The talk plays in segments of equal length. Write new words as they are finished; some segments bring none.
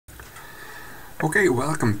Okay,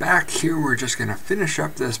 welcome back. Here we're just going to finish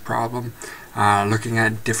up this problem looking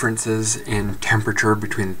at differences in temperature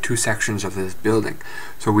between the two sections of this building.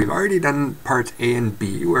 So we've already done parts A and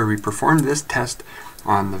B where we performed this test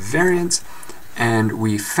on the variance, and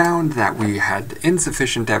we found that we had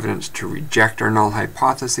insufficient evidence to reject our null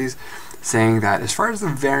hypotheses, saying that as far as the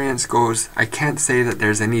variance goes, I can't say that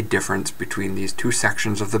there's any difference between these two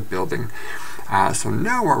sections of the building. So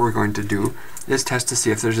now what we're going to do is test to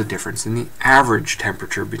see if there's a difference in the average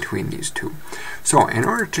temperature between these two. So in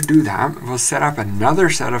order to do that, we'll set up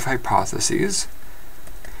another set of hypotheses.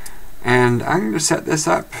 And I'm going to set this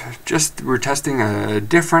up, we're testing a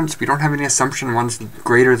difference. We don't have any assumption one's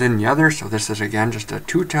greater than the other, so this is again just a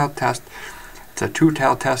two-tailed test. It's a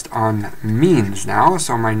two-tailed test on means now,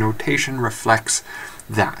 so my notation reflects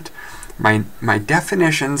that. My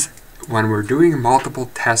definitions, when we're doing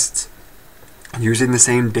multiple tests using the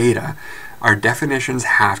same data, our definitions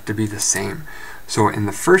have to be the same. So in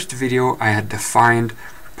the first video, I had defined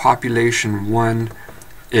population 1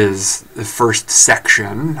 is the first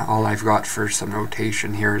section. All I've got for some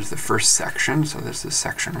notation here is the first section. So this is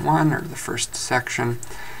section 1, or the first section.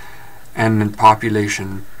 And then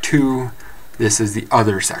population 2, this is the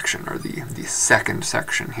other section, or the second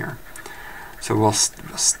section here. So we'll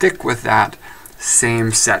stick with that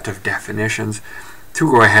same set of definitions to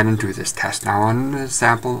go ahead and do this test now on the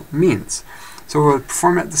sample means. So we'll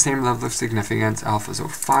perform at the same level of significance, alpha is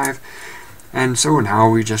 0.5, and so now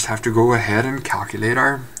we just have to go ahead and calculate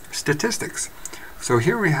our statistics. So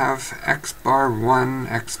here we have x bar 1,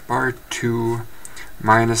 x bar 2,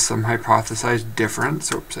 minus some hypothesized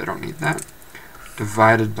difference, oops, I don't need that,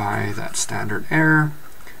 divided by that standard error,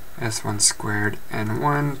 s1 squared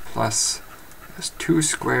n1 plus s2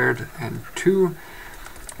 squared n2,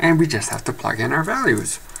 and we just have to plug in our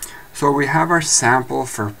values. So we have our sample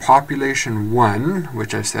for population 1,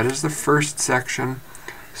 which I said is the first section.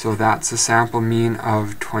 So that's a sample mean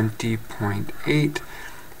of 20.8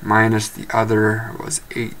 minus the other was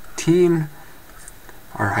 18.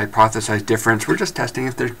 Our hypothesized difference, we're just testing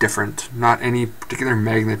if they're different, not any particular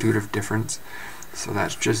magnitude of difference. So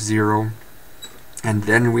that's just 0. And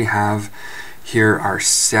then we have here our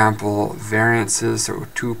sample variances, so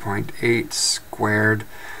 2.8 squared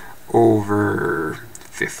over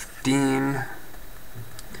 15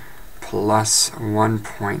 plus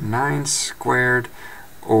 1.9 squared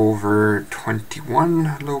over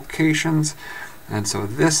 21 locations. And so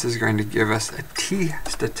this is going to give us a t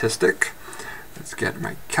statistic. Let's get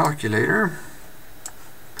my calculator.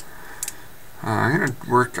 I'm going to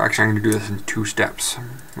work, actually I'm going to do this in 2 steps.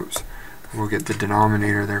 Oops. We'll get the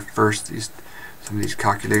denominator there first. Some of these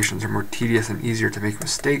calculations are more tedious and easier to make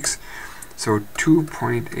mistakes. So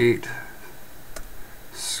 2.8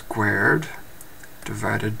 squared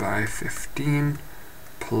divided by 15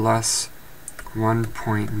 plus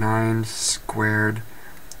 1.9 squared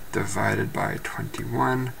divided by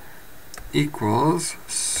 21 equals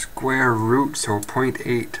square root, so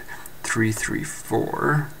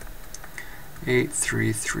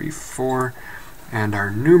 0.8334, and our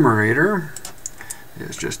numerator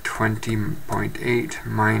is just 20.8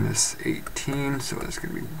 minus 18, so that's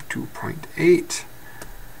going to be 2.8.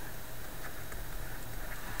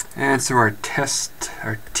 And so our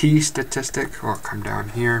t statistic will come down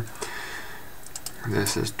here.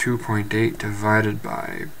 This is 2.8 divided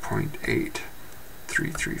by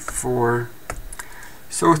 0.8334,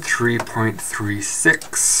 so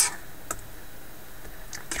 3.36.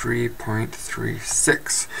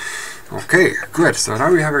 3.36. Okay, good. So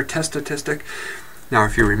now we have our test statistic. Now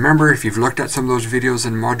if you remember, if you've looked at some of those videos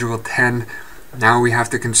in Module 10, now we have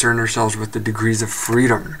to concern ourselves with the degrees of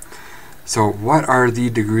freedom. So what are the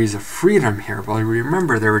degrees of freedom here? Well,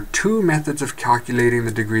 remember there were 2 methods of calculating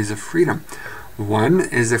the degrees of freedom. One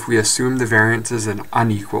is if we assume the variance is an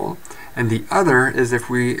unequal, and the other is if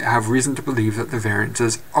we have reason to believe that the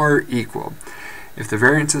variances are equal. If the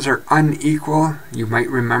variances are unequal, you might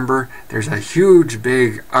remember there's a huge,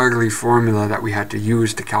 big, ugly formula that we had to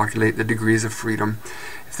use to calculate the degrees of freedom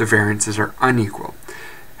if the variances are unequal.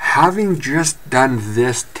 Having just done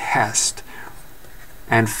this test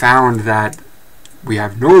and found that we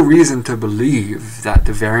have no reason to believe that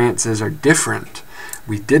the variances are different,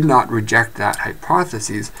 we did not reject that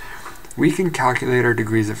hypothesis, we can calculate our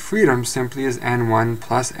degrees of freedom simply as n1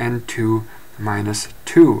 plus n2 minus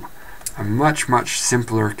 2. A much, much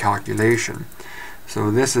simpler calculation.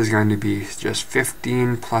 So this is going to be just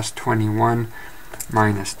 15 plus 21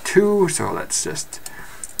 minus 2. So let's just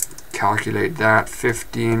calculate that.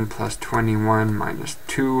 15 plus 21 minus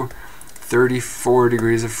 2, 34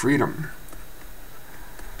 degrees of freedom.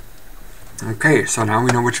 Okay, so now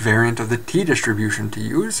we know which variant of the t distribution to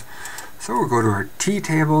use. So we'll go to our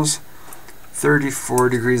t-tables, 34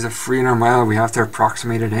 degrees of freedom. Well, we have to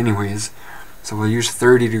approximate it anyways, so we'll use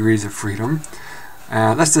 30 degrees of freedom.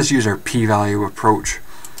 Let's just use our p-value approach.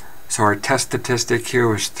 So our test statistic here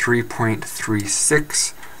was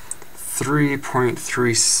 3.36.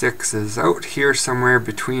 3.36 is out here somewhere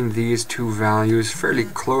between these two values, fairly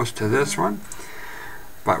close to this one,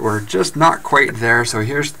 but we're just not quite there. So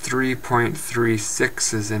here's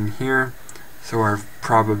 3.36 is in here. So our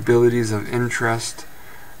probabilities of interest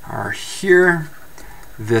are here.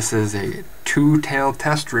 This is a two-tailed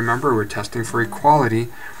test. Remember, we're testing for equality.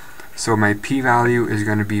 So my p-value is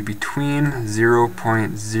going to be between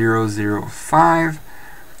 0.005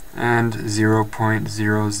 and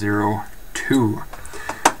 0.002.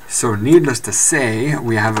 So needless to say,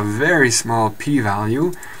 we have a very small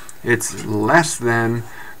p-value. It's less than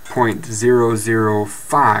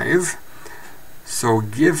 0.005. So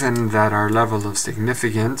given that our level of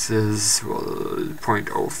significance is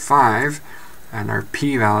 0.05, and our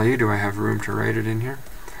p-value, do I have room to write it in here,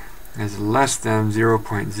 is less than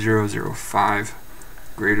 0.005,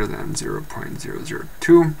 greater than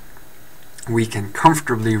 0.002, we can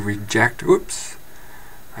comfortably reject, oops,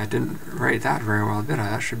 I didn't write that very well, did I?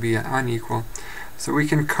 That should be unequal. So we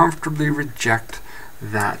can comfortably reject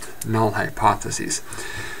that null hypothesis.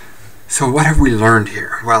 So what have we learned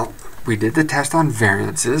here? Well, we did the test on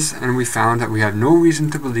variances, and we found that we have no reason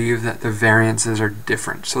to believe that the variances are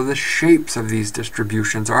different. So the shapes of these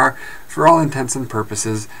distributions are, for all intents and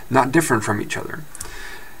purposes, not different from each other.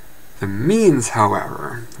 The means,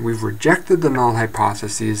 however, we've rejected the null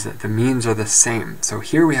hypotheses that the means are the same. So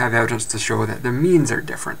here we have evidence to show that the means are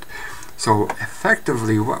different. So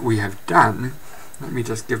effectively what we have done, let me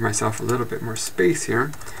just give myself a little bit more space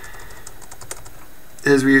here,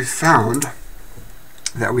 is we've found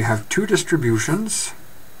that we have two distributions.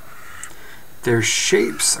 Their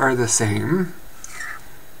shapes are the same,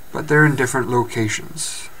 but they're in different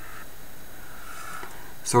locations.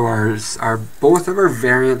 So both of our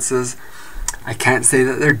variances, I can't say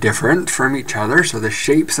that they're different from each other, so the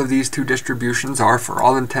shapes of these two distributions are, for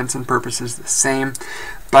all intents and purposes, the same,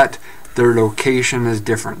 but their location is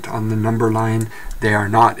different. On the number line, they are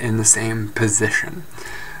not in the same position.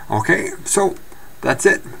 Okay, so that's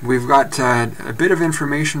it. We've got a bit of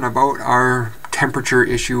information about our temperature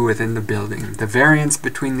issue within the building. The variance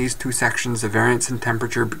between these two sections, the variance in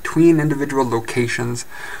temperature between individual locations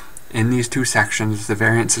in these two sections, the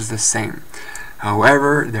variance is the same.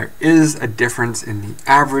 However, there is a difference in the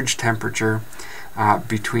average temperature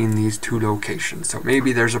between these two locations. So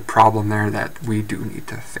maybe there's a problem there that we do need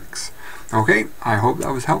to fix. Okay, I hope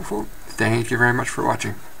that was helpful. Thank you very much for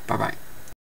watching. Bye-bye.